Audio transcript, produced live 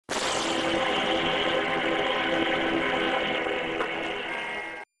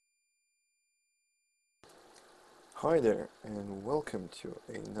Hi there and welcome to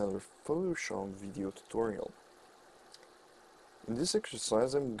another Photoshop video tutorial. In this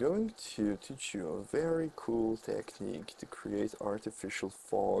exercise I'm going to teach you a very cool technique to create artificial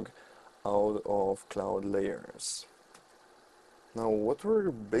fog out of cloud layers. Now what we're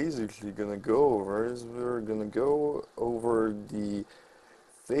basically gonna go over is we're gonna go over the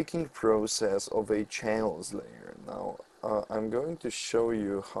faking process of a channels layer. Now I'm going to show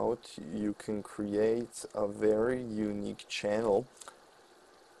you how you can create a very unique channel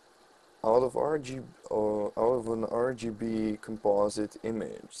out of out of an RGB composite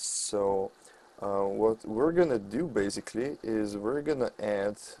image. So what we're gonna do basically is we're gonna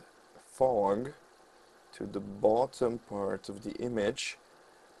add fog to the bottom part of the image,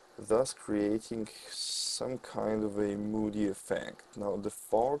 thus creating some kind of a moody effect. Now the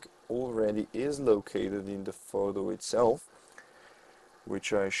fog already is located in the photo itself,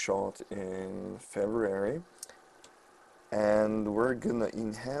 which I shot in February, and we're gonna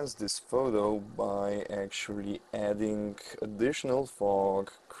enhance this photo by actually adding additional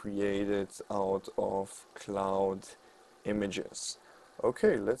fog created out of cloud images.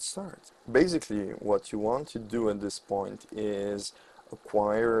 Okay, let's start. Basically, what you want to do at this point is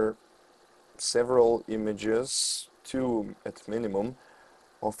acquire several images, two at minimum,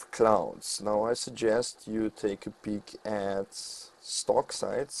 of clouds. Now I suggest you take a peek at stock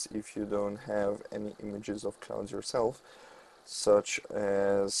sites if you don't have any images of clouds yourself, such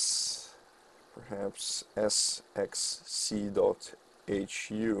as perhaps sxc.hu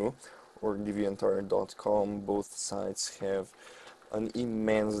or deviantart.com. Both sites have an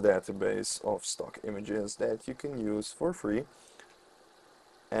immense database of stock images that you can use for free,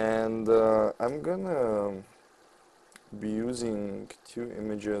 and I'm gonna be using two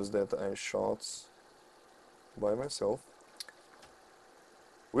images that I shot by myself,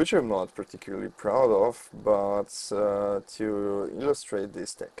 which I'm not particularly proud of, but to illustrate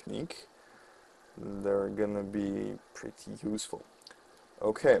this technique, they're gonna be pretty useful.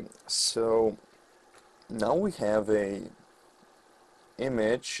 Okay, so now we have a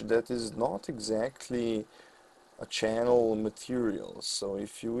image that is not exactly a channel material. So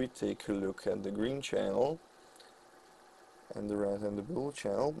if we take a look at the green channel and the red and the blue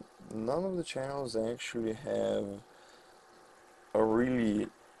channel, none of the channels actually have a really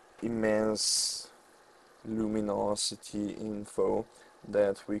immense luminosity info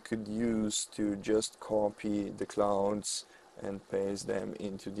that we could use to just copy the clouds and paste them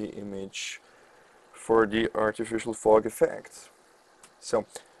into the image for the artificial fog effect. So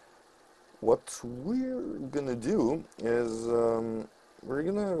what we're gonna do is we're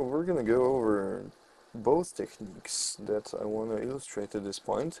gonna go over both techniques that I want to illustrate at this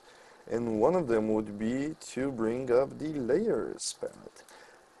point, and one of them would be to bring up the layers palette.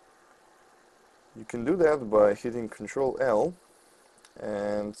 You can do that by hitting Ctrl L,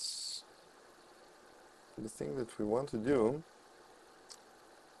 and the thing that we want to do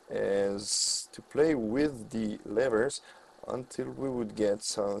is to play with the levers until we would get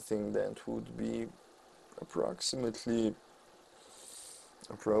something that would be approximately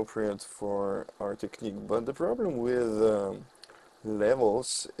appropriate for our technique. But the problem with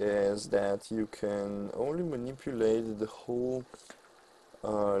levels is that you can only manipulate the whole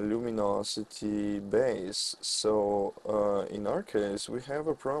luminosity base. So in our case we have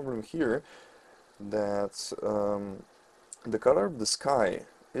a problem here that the color of the sky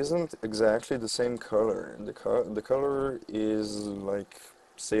isn't exactly the same color. The color is like,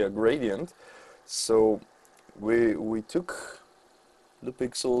 say, a gradient. So we took the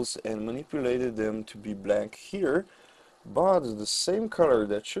pixels and manipulated them to be black here, but the same color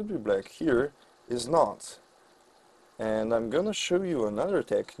that should be black here is not. And I'm gonna show you another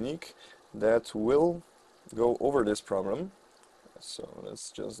technique that will go over this problem. So let's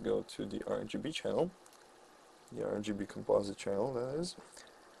just go to the RGB channel, the RGB composite channel, that is.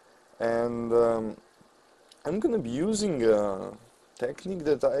 And I'm gonna be using a technique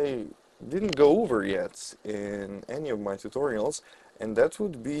that I didn't go over yet in any of my tutorials, and that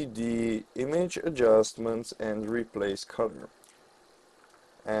would be the image adjustments and replace color.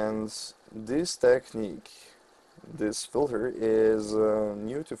 And this technique, this filter, is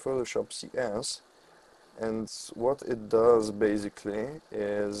new to Photoshop CS, and what it does basically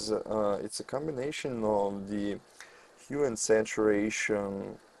is it's a combination of the hue and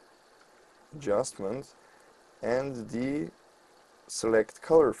saturation adjustment and the select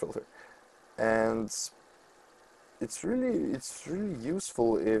color filter. And it's really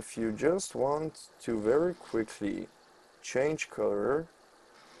useful if you just want to very quickly change color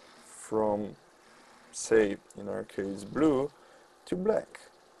from, say, in our case, blue to black.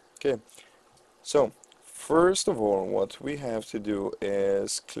 Okay, so First of all, what we have to do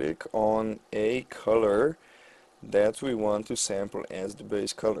is click on a color that we want to sample as the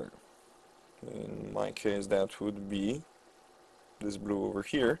base color. In my case, that would be this blue over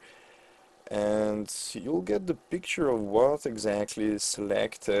here. And you'll get the picture of what exactly is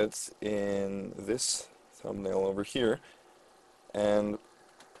selected in this thumbnail over here. And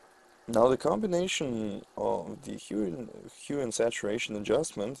now the combination of the hue and saturation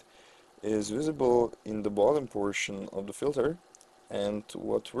adjustment is visible in the bottom portion of the filter, and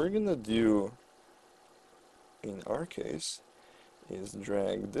what we're gonna do in our case is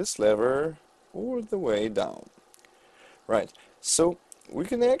drag this lever all the way down. Right, so we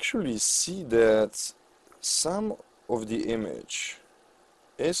can actually see that some of the image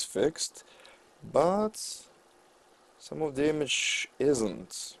is fixed, but some of the image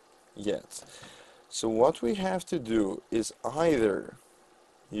isn't yet. So what we have to do is either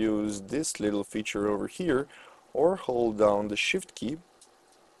use this little feature over here or hold down the shift key,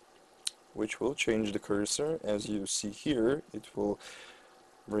 which will change the cursor. As you see here, it will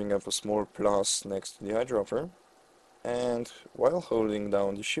bring up a small plus next to the eyedropper, and while holding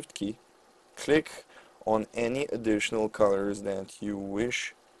down the shift key, click on any additional colors that you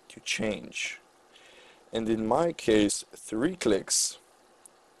wish to change. And in my case, 3 clicks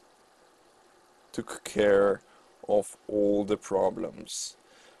took care of all the problems.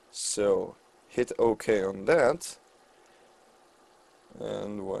 So hit OK on that,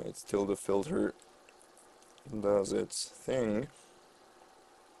 and wait till the filter does its thing.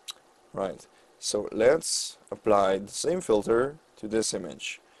 Right, so let's apply the same filter to this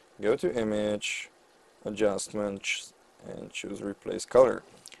image. Go to Image, Adjustments, and choose Replace Color.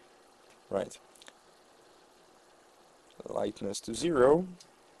 Right, lightness to 0.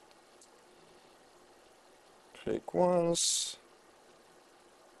 Click once,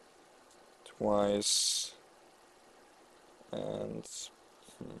 twice, and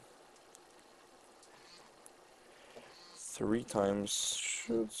 3 times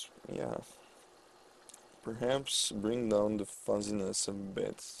should, yeah, perhaps bring down the fuzziness a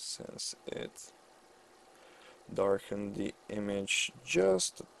bit, since it darkened the image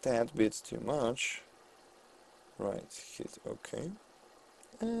just a tad bit too much. Right, hit OK,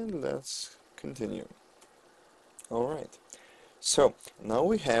 and let's continue. Alright, so now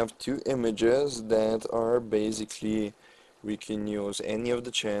we have 2 images that are basically, we can use any of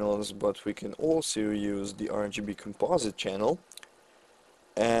the channels, but we can also use the RGB composite channel,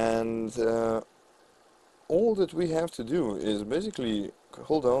 and all that we have to do is basically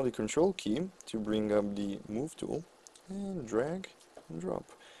hold down the control key to bring up the move tool and drag and drop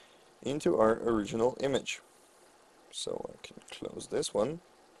into our original image. So I can close this one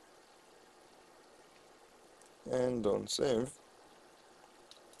and don't save,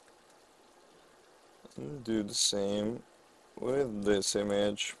 and do the same with this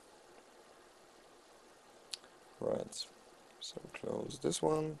image. Right, so close this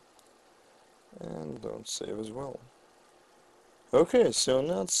one and don't save as well. Okay, so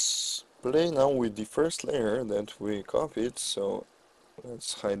let's play now with the first layer that we copied. So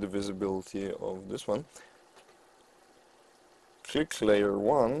let's hide the visibility of this one. Click layer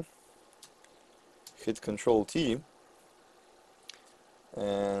 1, hit Ctrl T,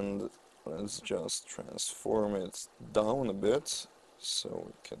 and let's just transform it down a bit so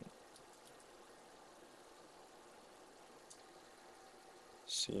we can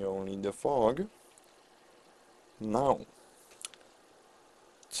see only the fog. Now,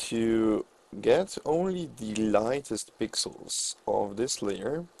 to get only the lightest pixels of this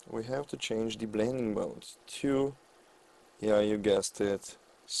layer, we have to change the blending mode to, yeah, you guessed it,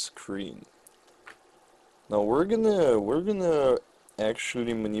 screen. Now we're gonna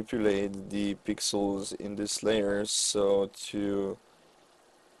actually manipulate the pixels in this layer, so to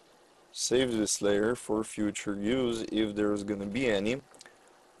save this layer for future use, if there's gonna be any,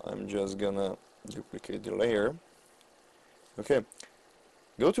 I'm just gonna duplicate the layer. Okay,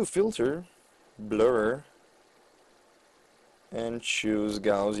 go to Filter, Blur, and choose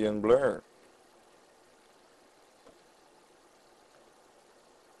Gaussian Blur.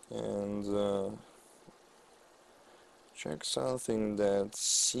 And check something that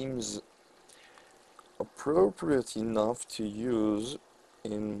seems appropriate enough to use.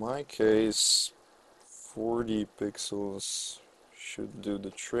 In my case, 40 pixels should do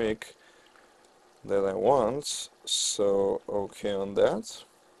the trick that I want, so okay on that.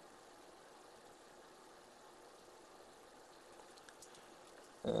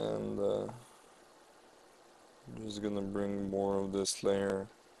 And I'm just gonna bring more of this layer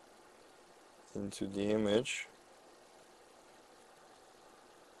into the image.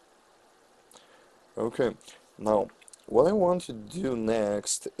 Okay, now what I want to do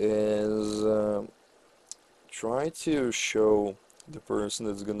next is try to show the person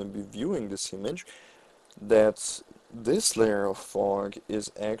that's gonna be viewing this image that this layer of fog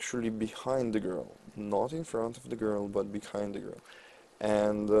is actually behind the girl, not in front of the girl, but behind the girl.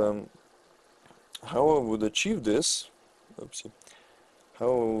 And how I would achieve this, oopsie,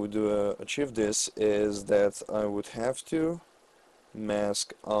 how I would achieve this is that I would have to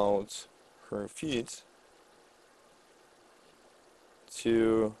mask out her feet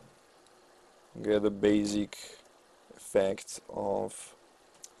to get a basic effect of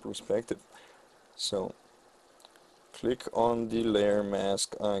perspective. So click on the layer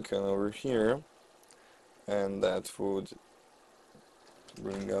mask icon over here, and that would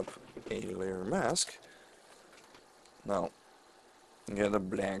bring up a layer mask. Now get a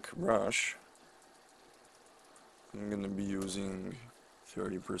black brush. I'm gonna be using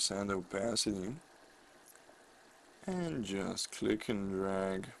 30% opacity, and just click and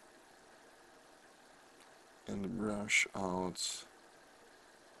drag and brush out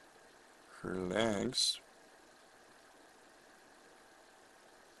her legs.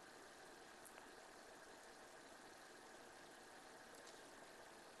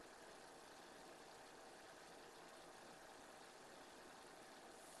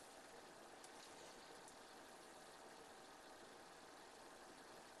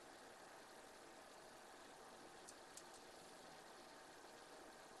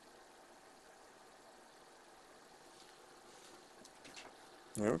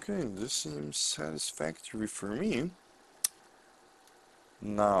 Okay, this seems satisfactory for me.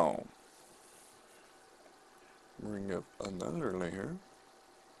 Now, bring up another layer.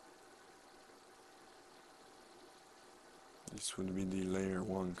 This would be the layer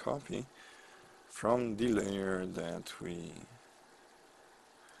 1 copy from the layer that we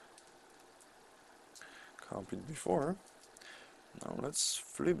copied before. Now let's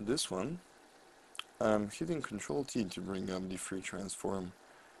flip this one. I'm hitting Ctrl T to bring up the free transform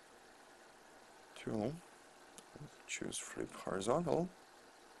tool. Choose flip horizontal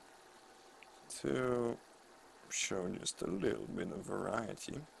to show just a little bit of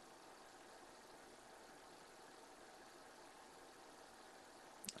variety.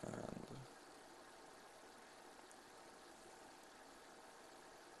 And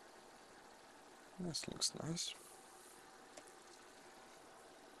this looks nice.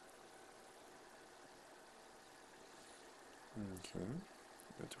 Okay,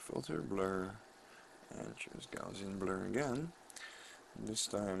 go to filter, blur, and choose Gaussian blur again. This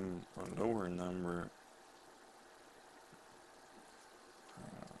time a lower number,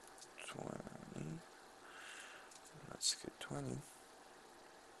 20. Let's get 20.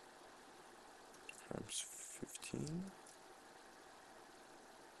 Perhaps 15.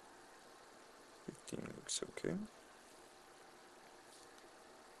 15 looks okay.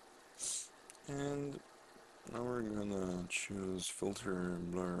 And now we're gonna choose filter,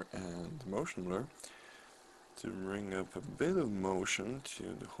 blur, and motion blur to bring up a bit of motion to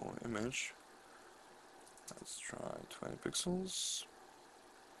the whole image. Let's try 20 pixels.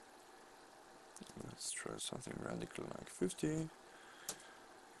 Let's try something radical like 50.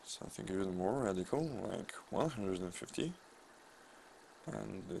 Something even more radical like 150.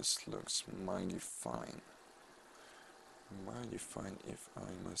 And this looks mighty fine. Mighty fine, if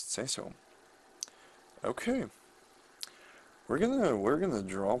I must say so. Okay, we're gonna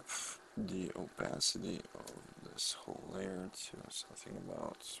drop the opacity of this whole layer to something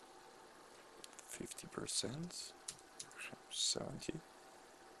about 50%, 70,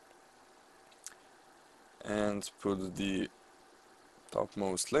 and put the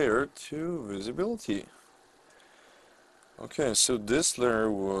topmost layer to visibility. Okay, so this layer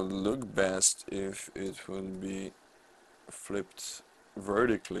would look best if it would be flipped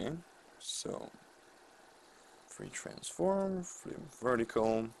vertically. So free transform, flip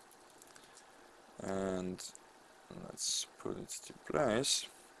vertical, and let's put it to place.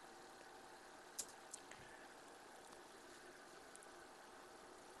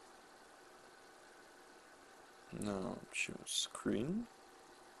 Now choose screen,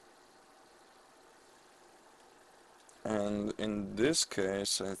 and in this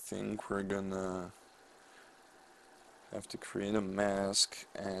case I think we're gonna have to create a mask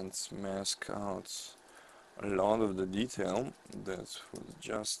and mask out a lot of the detail that would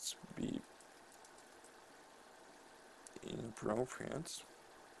just be inappropriate.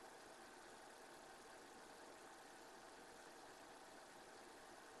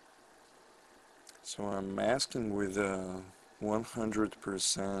 So I'm masking with a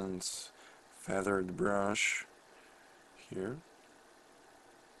 100% feathered brush here.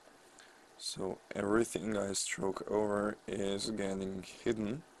 So everything I stroke over is getting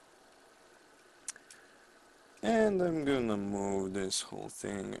hidden. And I'm gonna move this whole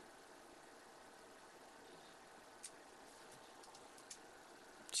thing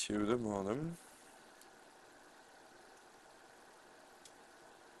to the bottom.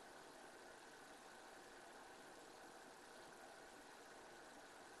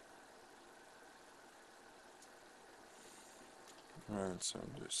 Alright, so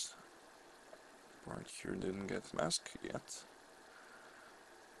this part here didn't get masked yet.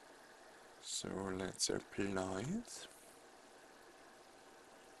 So let's apply it.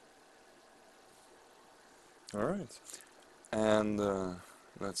 Alright, and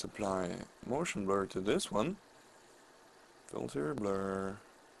let's apply motion blur to this one. Filter, blur,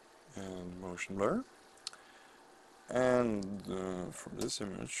 and motion blur. And for this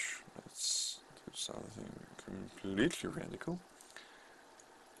image, let's do something completely radical.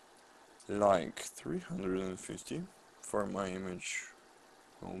 Like 350 for my image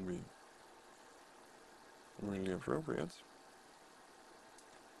will be really appropriate.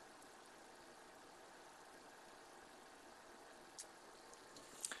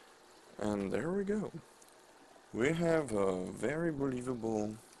 And there we go. We have a very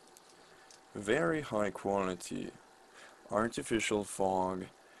believable, very high quality artificial fog,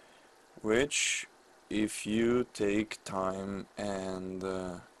 which if you take time and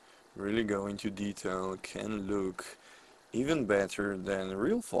really go into detail can look even better than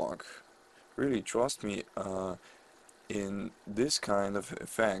real fog. Really, trust me, in this kind of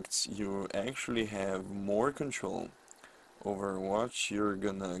effects you actually have more control over what you're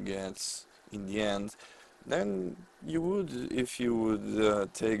gonna get in the end than you would if you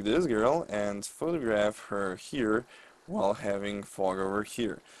would take this girl and photograph her here while having fog over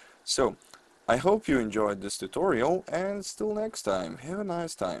here. So, I hope you enjoyed this tutorial, and till next time, have a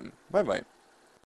nice time. Bye bye.